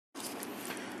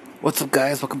What's up,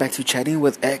 guys? Welcome back to Chatting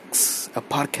with X, a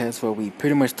podcast where we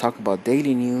pretty much talk about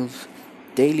daily news,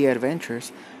 daily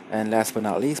adventures, and last but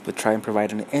not least, but try and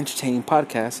provide an entertaining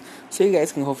podcast so you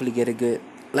guys can hopefully get a good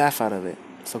laugh out of it.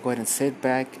 So go ahead and sit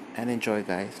back and enjoy,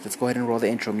 guys. Let's go ahead and roll the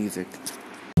intro music.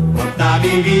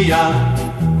 Portami via,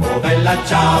 oh bella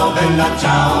ciao,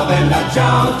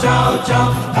 ciao,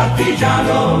 ciao,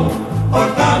 partigiano,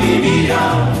 portami via,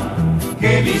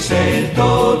 che mi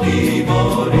sento di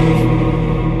morire.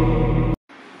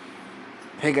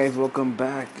 Hey guys, welcome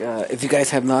back. If you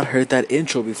guys have not heard that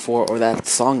intro before or that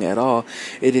song at all,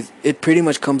 it pretty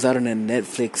much comes out in a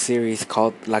Netflix series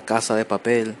called La Casa de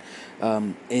Papel.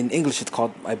 In English, it's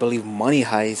called, I believe, Money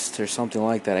Heist or something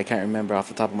like that. I can't remember off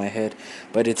the top of my head,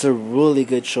 but it's a really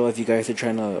good show if you guys are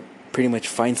trying to pretty much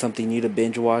find something new to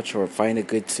binge watch or find a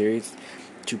good series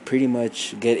to pretty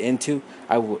much get into.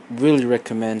 I would really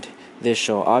recommend this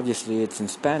show. Obviously, it's in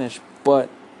Spanish, but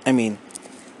I mean,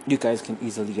 you guys can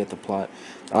easily get the plot.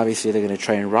 Obviously, they're going to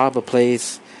try and rob a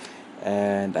place,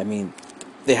 and I mean,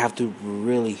 they have to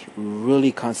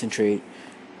really concentrate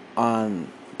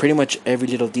on pretty much every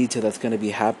little detail that's going to be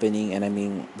happening. And I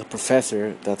mean, the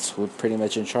professor, that's who pretty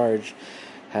much in charge,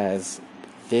 has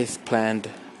this planned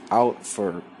out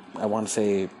for, I want to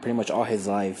say, pretty much all his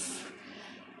life.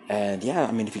 And yeah,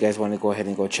 I mean, if you guys want to go ahead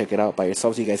and go check it out by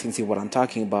yourselves, you guys can see what I'm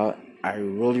talking about. I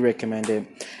really recommend it.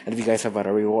 And if you guys have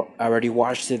already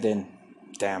watched it, then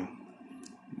damn,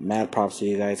 mad props to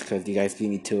you guys, because you guys beat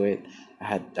me to it.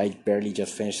 I barely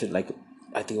just finished it, like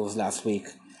I think it was last week.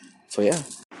 So yeah.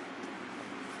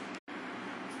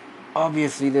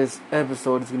 Obviously, this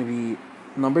episode is going to be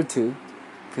number 2.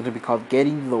 It's going to be called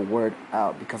Getting the Word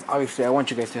Out, because obviously I want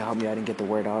you guys to help me out and get the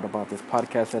word out about this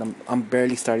podcast that I'm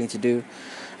barely starting to do.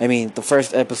 I mean, the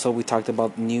first episode we talked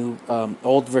about new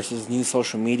old versus new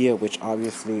social media, which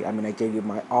obviously, I mean, I gave you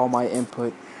all my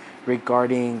input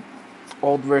regarding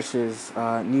old versus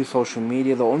new social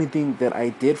media. The only thing that I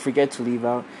did forget to leave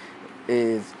out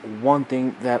is one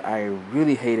thing that I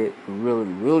really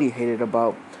hated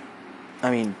about,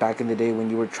 I mean, back in the day when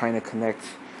you were trying to connect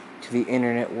to the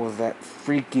internet, was that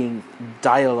freaking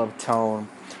dial-up tone.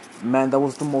 Man, that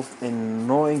was the most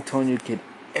annoying tone you could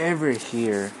ever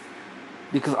hear.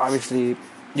 Because obviously,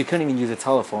 you couldn't even use a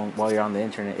telephone while you're on the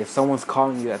internet. If someone's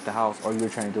calling you at the house or you're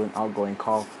trying to do an outgoing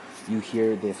call, you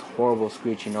hear this horrible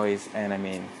screechy noise. And I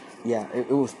mean, yeah, it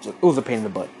was a pain in the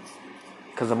butt.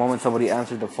 Because the moment somebody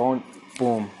answered the phone,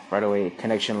 boom, right away,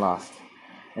 connection lost.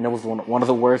 And it was one of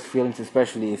the worst feelings,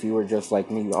 especially if you were just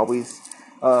like me, always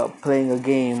playing a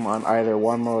game on either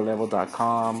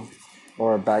OneMoreLevel.com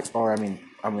or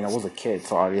I was a kid,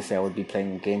 so obviously I would be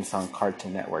playing games on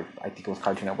Cartoon Network. I think it was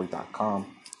CartoonNetwork.com.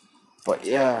 But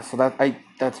yeah, so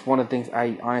that's one of the things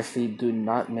I honestly do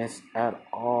not miss at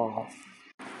all.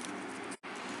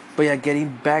 But yeah, getting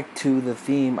back to the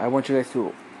theme, I want you guys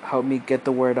to help me get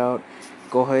the word out.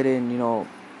 Go ahead and,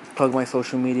 plug my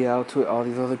social media out to all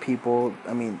these other people.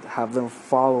 I mean, have them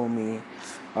follow me,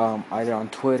 either on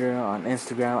Twitter, on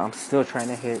Instagram. I'm still trying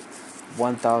to hit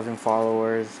 1,000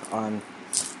 followers on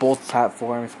both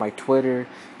platforms. My Twitter,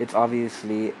 it's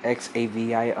obviously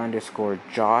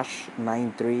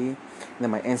xavi_josh93. And then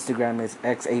my Instagram is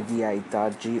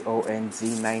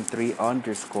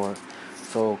xavi.gonz93_.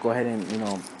 So go ahead and,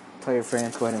 tell your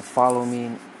friends, go ahead and follow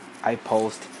me. I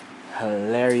post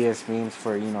hilarious memes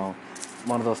for,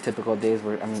 one of those typical days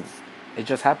where, I mean, it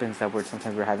just happens that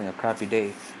sometimes we're having a crappy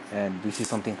day and we see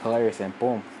something hilarious and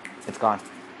boom, it's gone.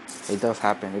 It does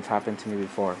happen. It's happened to me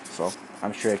before, so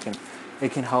I'm sure it can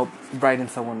help brighten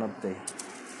someone's day.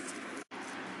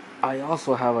 I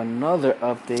also have another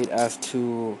update as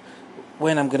to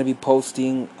when I'm gonna be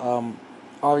posting.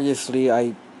 Obviously,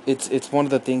 it's one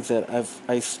of the things that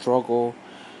I struggle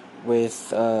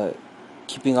with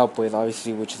keeping up with,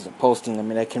 obviously, which is posting. I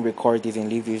mean, I can record these and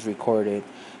leave these recorded,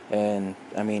 and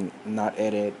I mean, not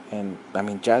edit, and I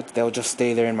mean, they'll just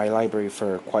stay there in my library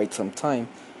for quite some time.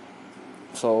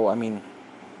 So I mean,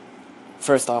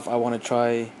 first off, I want to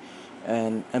try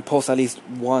and post at least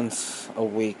once a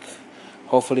week.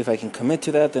 Hopefully, if I can commit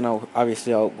to that, then I'll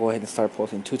go ahead and start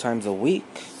posting 2 times a week.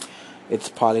 It's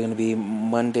probably going to be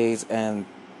Mondays and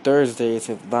Thursdays,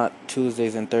 if not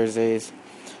Tuesdays and Thursdays.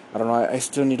 I don't know. I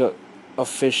still need to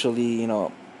officially,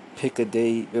 pick a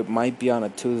day. It might be on a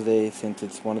Tuesday, since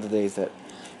it's one of the days that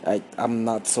I'm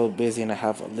not so busy and I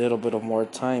have a little bit of more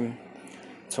time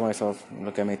to myself.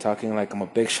 Look at me talking like I'm a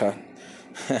big shot.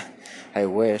 I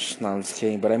wish. No, I'm just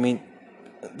kidding. But I mean,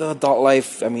 the adult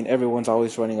life, I mean, everyone's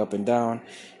always running up and down.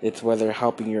 It's whether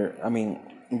helping your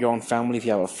own family, if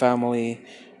you have a family,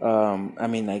 I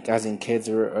mean, like as in kids,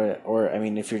 or I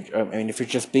mean, if you're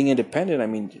just being independent, I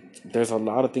mean, there's a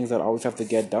lot of things that always have to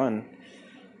get done.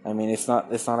 I mean, it's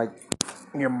not like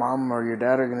your mom or your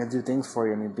dad are gonna do things for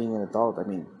you. I mean, being an adult, I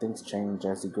mean, things change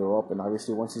as you grow up, and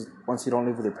obviously once you don't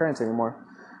live with your parents anymore,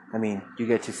 I mean, you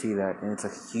get to see that, and it's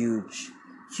a huge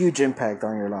impact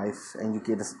on your life, and you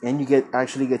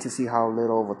actually get to see how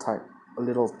little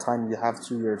time you have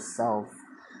to yourself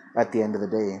at the end of the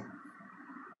day.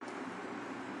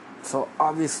 So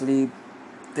obviously,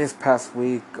 this past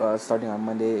week, starting on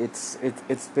Monday, it's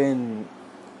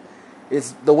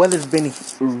the weather's been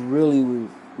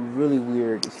really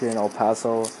weird here in El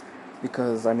Paso,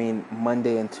 because I mean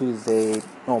Monday and Tuesday.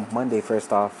 No, Monday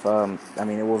first off. I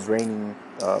mean, it was raining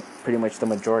pretty much the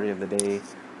majority of the day.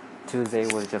 Tuesday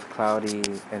was just cloudy,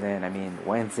 and then I mean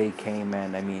Wednesday came,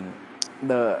 and I mean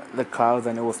the clouds,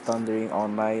 and it was thundering all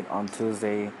night on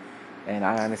Tuesday, and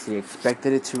I honestly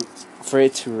expected it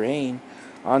to rain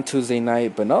on Tuesday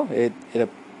night, but no, it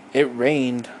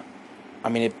rained. I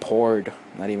mean, it poured,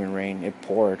 not even rain, it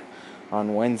poured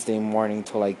on Wednesday morning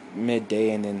till like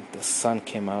midday, and then the sun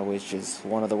came out, which is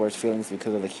one of the worst feelings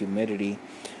because of the humidity.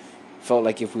 Felt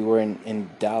like if we were in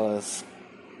Dallas,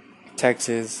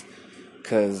 Texas,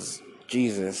 because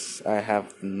Jesus, I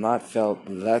have not felt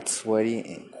that sweaty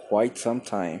in quite some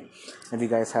time. If you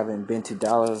guys haven't been to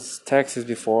Dallas, Texas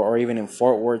before, or even in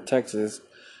Fort Worth, Texas,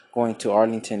 going to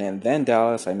Arlington and then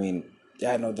Dallas, I mean,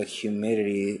 yeah, I know the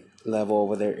humidity level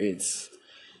over there, it's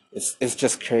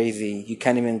just crazy. You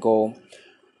can't even go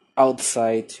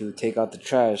outside to take out the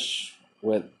trash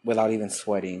without even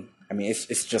sweating. I mean,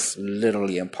 it's just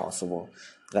literally impossible.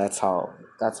 That's how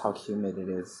humid it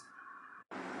is.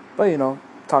 But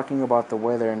talking about the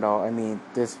weather and all, I mean,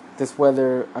 this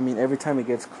weather. I mean, every time it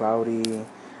gets cloudy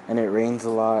and it rains a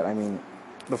lot, I mean,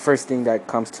 the first thing that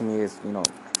comes to me is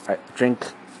I drink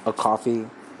a coffee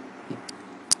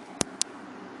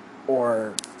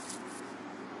or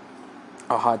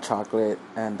a hot chocolate,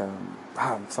 and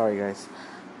I'm sorry guys.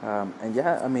 And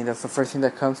yeah, I mean, that's the first thing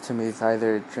that comes to me is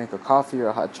either drink a coffee or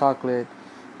a hot chocolate,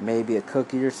 maybe a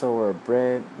cookie or so, or a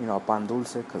bread, a pan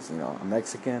dulce, because I'm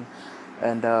Mexican,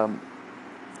 and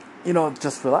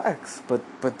just relax. But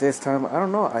this time, I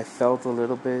don't know, I felt a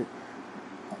little bit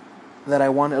that I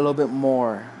wanted a little bit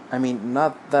more. I mean,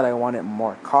 not that I wanted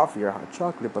more coffee or hot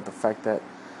chocolate, but the fact that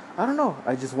I don't know,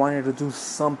 I just wanted to do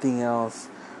something else,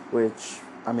 which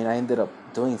I mean, I ended up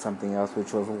doing something else,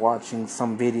 which was watching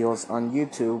some videos on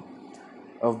YouTube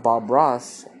of Bob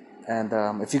Ross. And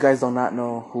if you guys do not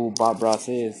know who Bob Ross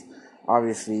is,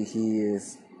 obviously he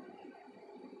is.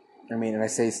 I mean, and I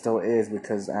say still is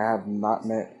because I have not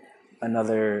met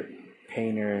another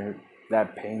painter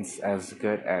that paints as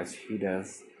good as he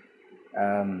does.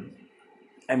 Um,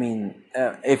 I mean,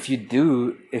 if you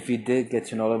did get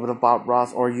to know a little bit of Bob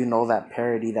Ross, or that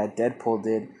parody that Deadpool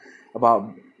did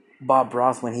about Bob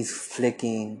Ross when he's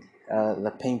flicking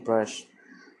the paintbrush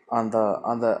on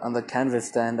the canvas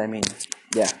stand. I mean,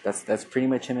 yeah, that's pretty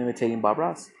much him imitating Bob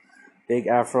Ross. Big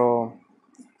afro.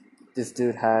 This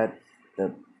dude had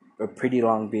the a pretty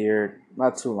long beard,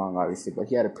 not too long obviously, but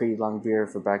he had a pretty long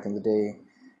beard for back in the day.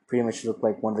 Pretty much looked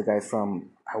like one of the guys from,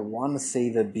 I want to say,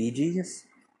 the Bee Gees.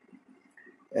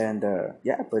 And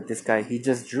yeah, but this guy, he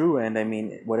just drew, and I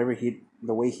mean,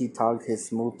 the way he talked, his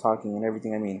smooth talking and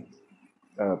everything, I mean,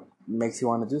 makes you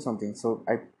want to do something. So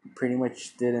I pretty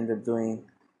much did end up doing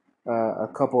a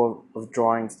couple of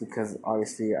drawings, because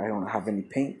obviously I don't have any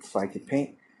paint, so I could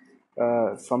paint.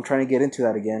 So I'm trying to get into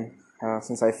that again,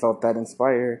 since I felt that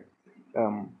inspired.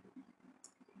 Um,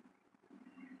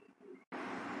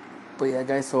 but yeah,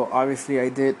 guys. So obviously I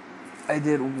did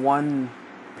one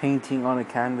painting on a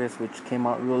canvas, which came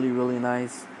out really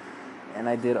nice, and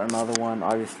I did another one,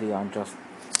 obviously, on just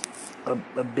a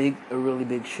really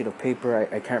big sheet of paper.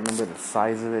 I can't remember the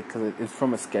size of it because it's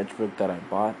from a sketchbook that I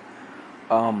bought.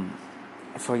 Um,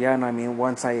 so yeah, and I mean,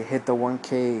 once I hit the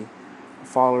 1K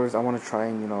followers, I want to try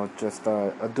and just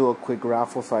do a quick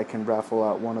raffle, so I can raffle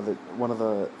out one of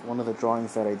the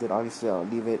drawings that I did. Obviously, I'll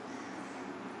leave it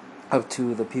up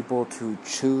to the people to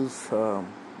choose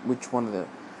which one of the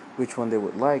which one they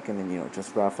would like, and then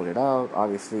just raffle it out.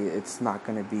 Obviously, I'm not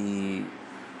gonna be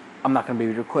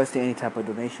requesting any type of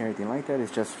donation or anything like that.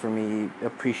 It's just for me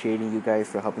appreciating you guys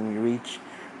for helping me reach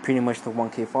pretty much the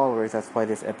 1K followers. That's why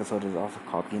this episode is also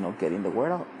called getting the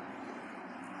word out.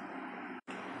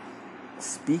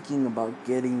 Speaking about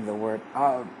getting the word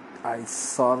out, I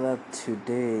saw that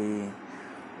today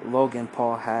Logan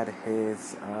Paul had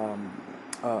his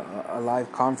a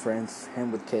live conference,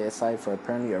 him with KSI, for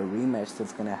apparently a rematch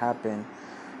that's gonna happen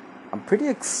I'm pretty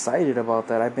excited about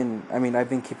that. I've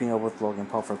been keeping up with Logan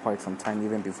Paul for quite some time,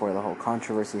 even before the whole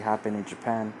controversy happened in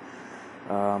Japan.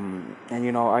 And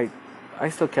I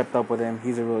still kept up with him.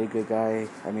 He's a really good guy.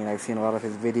 I mean, I've seen a lot of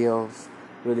his videos,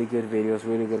 really good videos,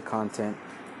 really good content.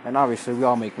 And obviously, we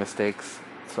all make mistakes.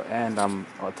 So, and I'm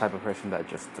a type of person that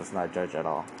just does not judge at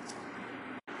all.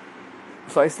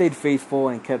 So I stayed faithful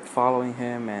and kept following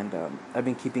him, and I've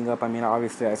been keeping up. I mean,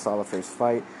 obviously, I saw the first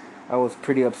fight. I was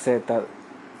pretty upset that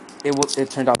it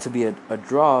turned out to be a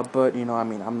draw, but I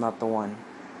mean, I'm not the one.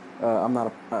 I'm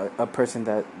not a person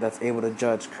that's able to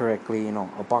judge correctly,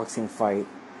 a boxing fight,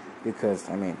 because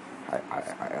I mean,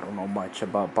 I don't know much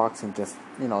about boxing, just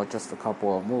a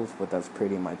couple of moves, but that's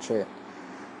pretty much it.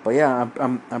 But yeah,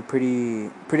 I'm pretty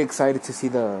excited to see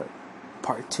the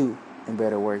part two. In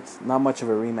better words, not much of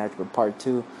a rematch, but part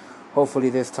two. Hopefully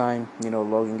this time,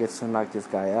 Logan gets to knock this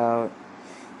guy out.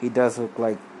 He does look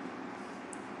like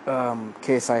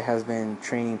KSI has been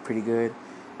training pretty good.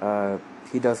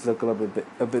 He does look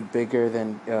a bit bigger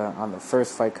than on the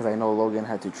first fight, because I know Logan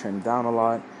had to trim down a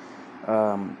lot.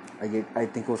 I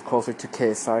think it was closer to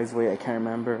KSI's weight. I can't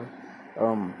remember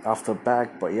off the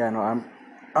back, but yeah, no,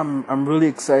 I'm really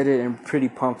excited and pretty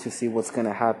pumped to see what's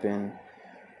gonna happen.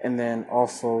 And then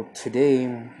also today,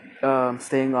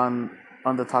 staying on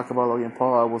the talk about Logan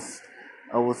Paul,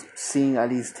 I was seeing at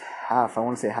least half. I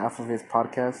want to say half of his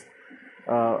podcast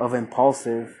of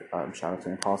Impulsive. Shout out to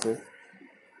Impulsive.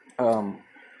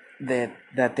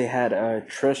 That they had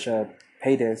Trisha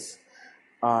Paytas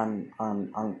on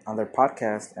their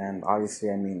podcast, and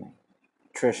obviously, I mean,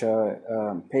 Trisha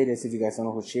Paytas. If you guys don't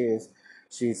know who she is,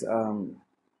 she's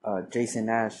Jason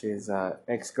Nash's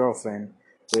ex-girlfriend.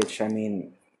 Which, I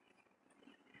mean,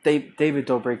 David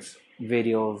Dobrik's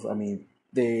videos, I mean,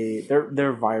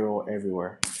 they're viral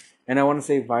everywhere, and I want to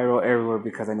say viral everywhere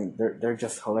because I mean they're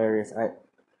just hilarious.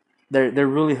 They're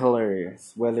really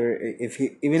hilarious. Whether if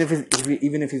he even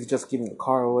if he's just giving a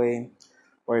car away,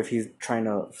 or if he's trying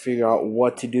to figure out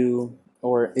what to do,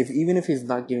 or even if he's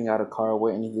not giving out a car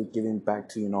away and he's giving back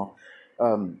to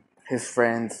his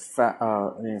friends,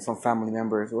 some family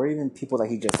members, or even people that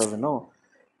he just doesn't know.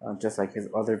 Just like his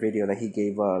other video that he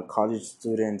gave college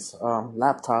students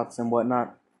laptops and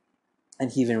whatnot, and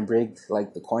he even rigged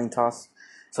like the coin toss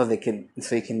so he can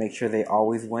make sure they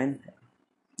always win.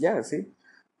 Yeah, see,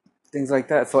 things like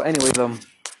that. So, anyways,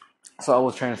 so I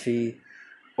was trying to see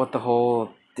what the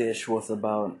whole dish was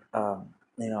about.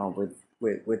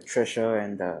 With Trisha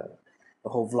and the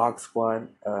whole vlog squad.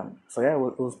 So yeah,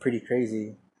 it was pretty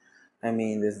crazy. I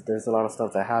mean, there's a lot of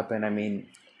stuff that happened.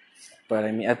 But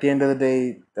I mean, at the end of the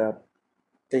day,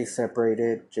 they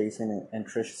separated. Jason and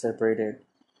Trish separated,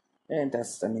 and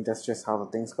that's just how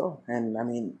the things go. And I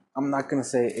mean, I'm not gonna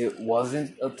say it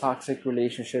wasn't a toxic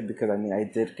relationship, because I mean, I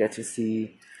did get to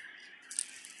see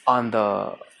on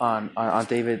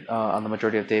David on the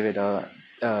majority of David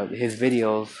his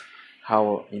videos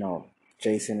how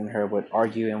Jason and her would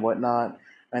argue and whatnot,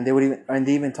 and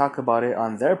they even talk about it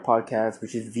on their podcast,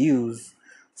 which is Views.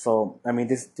 So, I mean,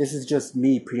 this is just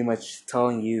me pretty much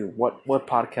telling you what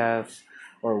podcasts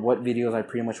or what videos I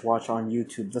pretty much watch on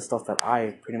YouTube, the stuff that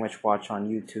I pretty much watch on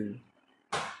YouTube.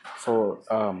 So,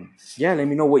 yeah, let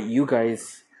me know what you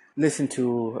guys listen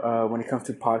to when it comes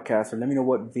to podcasts, or let me know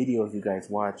what videos you guys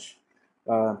watch.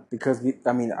 Because,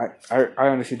 I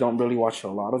honestly don't really watch a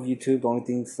lot of YouTube. The only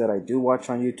things that I do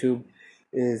watch on YouTube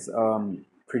is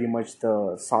pretty much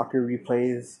the soccer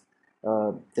replays,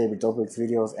 David Dobrik's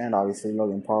videos, and obviously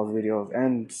Logan Paul's videos,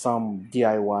 and some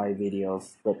DIY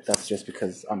videos. But that's just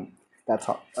because that's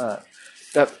how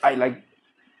that I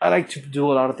like to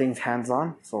do a lot of things hands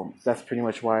on. So that's pretty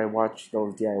much why I watch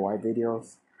those DIY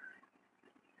videos.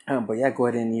 But yeah, go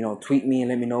ahead and tweet me and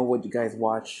let me know what you guys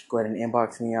watch. Go ahead and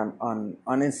inbox me on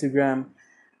Instagram,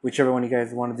 whichever one you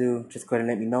guys want to do. Just go ahead and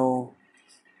let me know.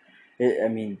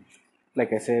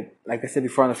 Like I said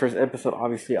before on the first episode,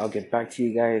 obviously I'll get back to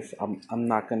you guys. I'm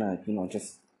not gonna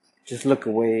just look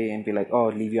away and be like, oh,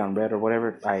 leave you on red or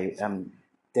whatever. I am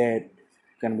dead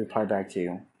gonna reply back to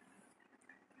you.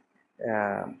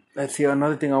 Let's see,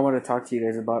 another thing I want to talk to you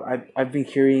guys about. I've been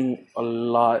hearing a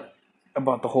lot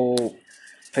about the whole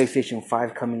PlayStation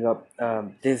 5 coming up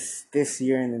this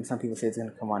year, and then some people say it's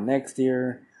gonna come on next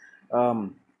year. I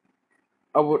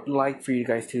would like for you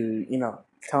guys to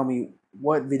tell me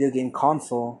what video game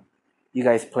console you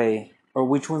guys play, or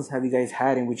which ones have you guys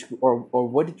had, and or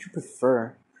what did you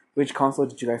prefer? Which console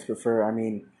did you guys prefer? I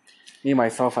mean, me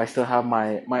myself, I still have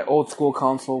my old school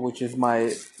console, which is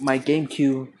my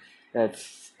GameCube.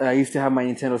 I used to have my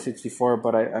Nintendo 64,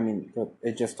 but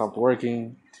it just stopped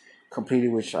working completely.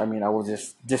 Which I was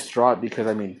just distraught, because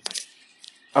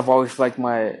I've always liked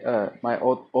my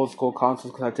old school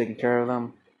consoles because I've taken care of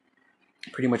them,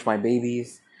 pretty much my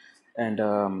babies, and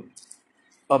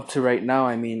up to right now,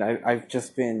 I mean, I've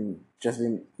just been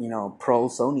pro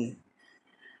Sony.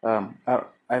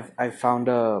 I've found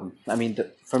I mean,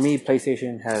 for me,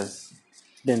 PlayStation has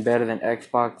been better than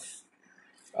Xbox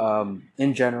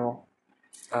in general.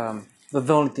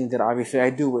 The only thing that obviously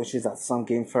I do wish is that some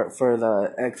games for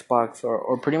the Xbox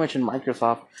or pretty much in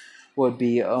Microsoft would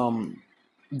be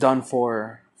done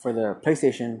for the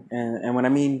PlayStation, and when I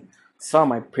mean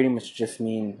some, I pretty much just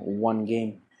mean one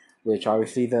game, which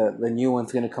obviously the new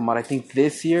one's gonna come out I think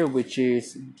this year, which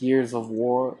is Gears of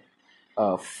War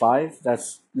 5.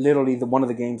 That's literally the one of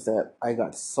the games that I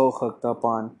got so hooked up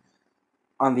on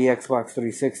the Xbox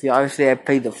 360. Obviously, I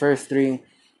played the first three.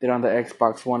 Then on the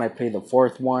Xbox One, I played the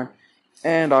fourth one.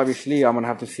 And obviously, I'm gonna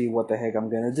have to see what the heck I'm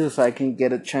gonna do so I can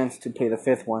get a chance to play the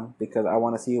fifth one because I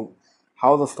want to see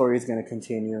how the story is gonna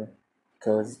continue.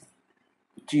 Because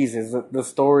Jesus, the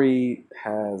story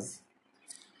has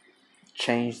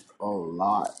changed a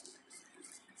lot,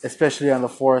 especially on the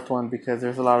fourth one because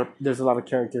there's a lot of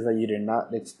characters that you did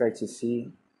not expect to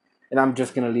see, and I'm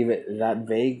just gonna leave it that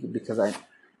vague because I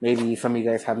maybe some of you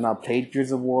guys have not played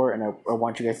Gears of War, and I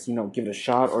want you guys to give it a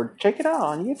shot or check it out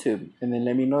on YouTube, and then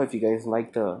let me know if you guys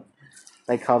like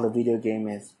how the video game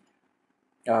is.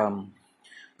 Um,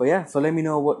 but yeah, so let me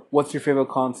know what's your favorite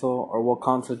console or what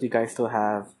console do you guys still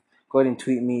have. Go ahead and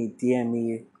tweet me, DM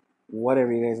me,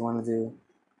 whatever you guys want to do.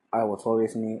 I will totally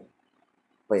listen.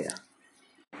 But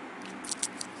yeah.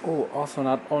 Oh, also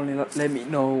not only let me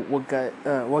know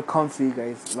what console you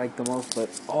guys like the most, but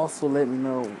also let me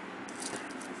know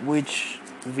which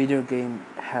video game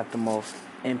had the most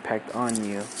impact on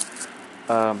you.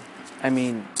 Um, I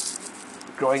mean,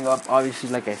 growing up, obviously,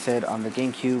 like I said, on the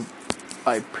GameCube,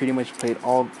 I pretty much played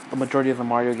all the majority of the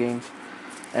Mario games,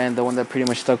 and the one that pretty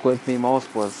much stuck with me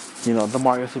most was the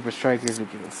Mario Super Strikers,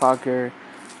 which is soccer.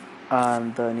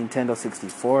 On the Nintendo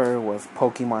 64 was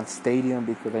Pokemon Stadium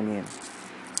because I mean,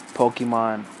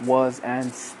 Pokemon was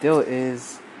and still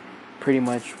is pretty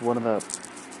much one of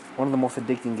the most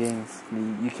addicting games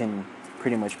you can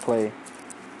pretty much play,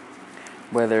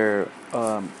 whether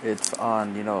it's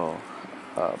on uh,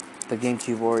 the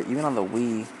GameCube or even on the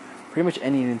Wii, pretty much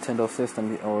any Nintendo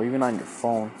system or even on your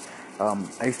phone.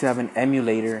 I used to have an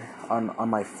emulator on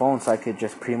my phone, so I could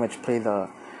just pretty much play the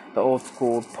old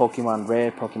school Pokemon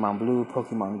Red, Pokemon Blue,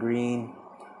 Pokemon Green,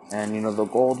 and the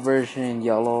gold version,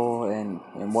 yellow, and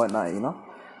whatnot.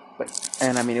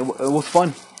 And I mean it was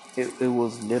fun. It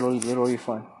was literally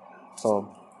fun. So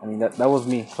I mean that was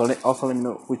me. So also let me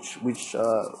know which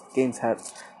games had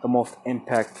the most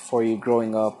impact for you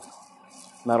growing up.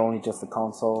 Not only just the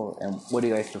console, and what do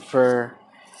you guys prefer?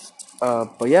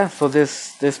 But yeah, so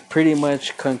this pretty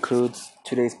much concludes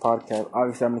today's podcast.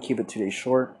 Obviously, I'm gonna keep it today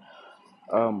short.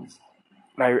 Um,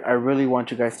 I really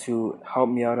want you guys to help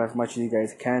me out as much as you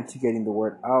guys can to getting the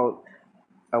word out.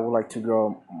 I would like to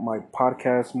grow my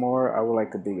podcast more. I would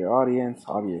like a bigger audience,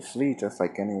 obviously, just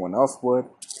like anyone else would.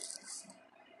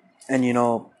 And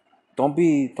don't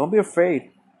be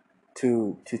afraid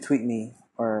to tweet me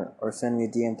or send me a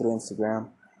DM through Instagram.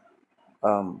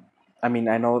 Um, I mean,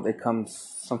 I know it comes.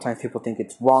 Sometimes people think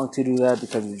it's wrong to do that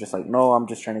because you're just like, no, I'm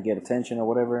just trying to get attention or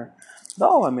whatever.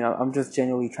 No, I mean, I'm just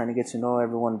genuinely trying to get to know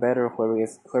everyone better.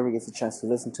 Whoever gets a chance to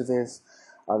listen to this,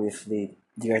 obviously,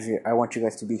 I want you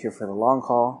guys to be here for the long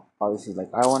haul. Obviously, like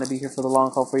I want to be here for the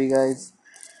long haul for you guys.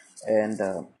 And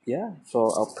yeah,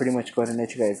 so I'll pretty much go ahead and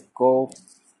let you guys go.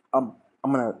 I'm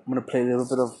gonna play a little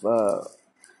bit of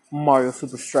Mario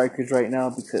Super Strikers right now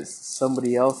because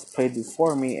somebody else played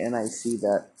before me and I see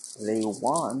that they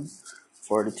won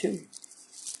 4-2.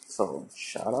 So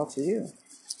shout out to you.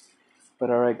 But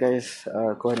alright guys,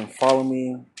 go ahead and follow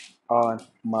me on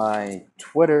my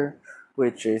Twitter,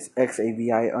 which is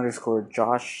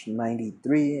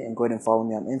xavi_Josh93, and go ahead and follow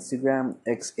me on Instagram,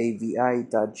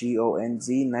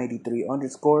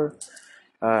 xavi.gonz93_.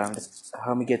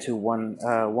 Help me get to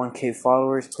 1K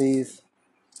followers, please.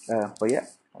 But yeah,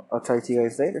 I'll talk to you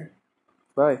guys later.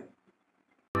 Bye.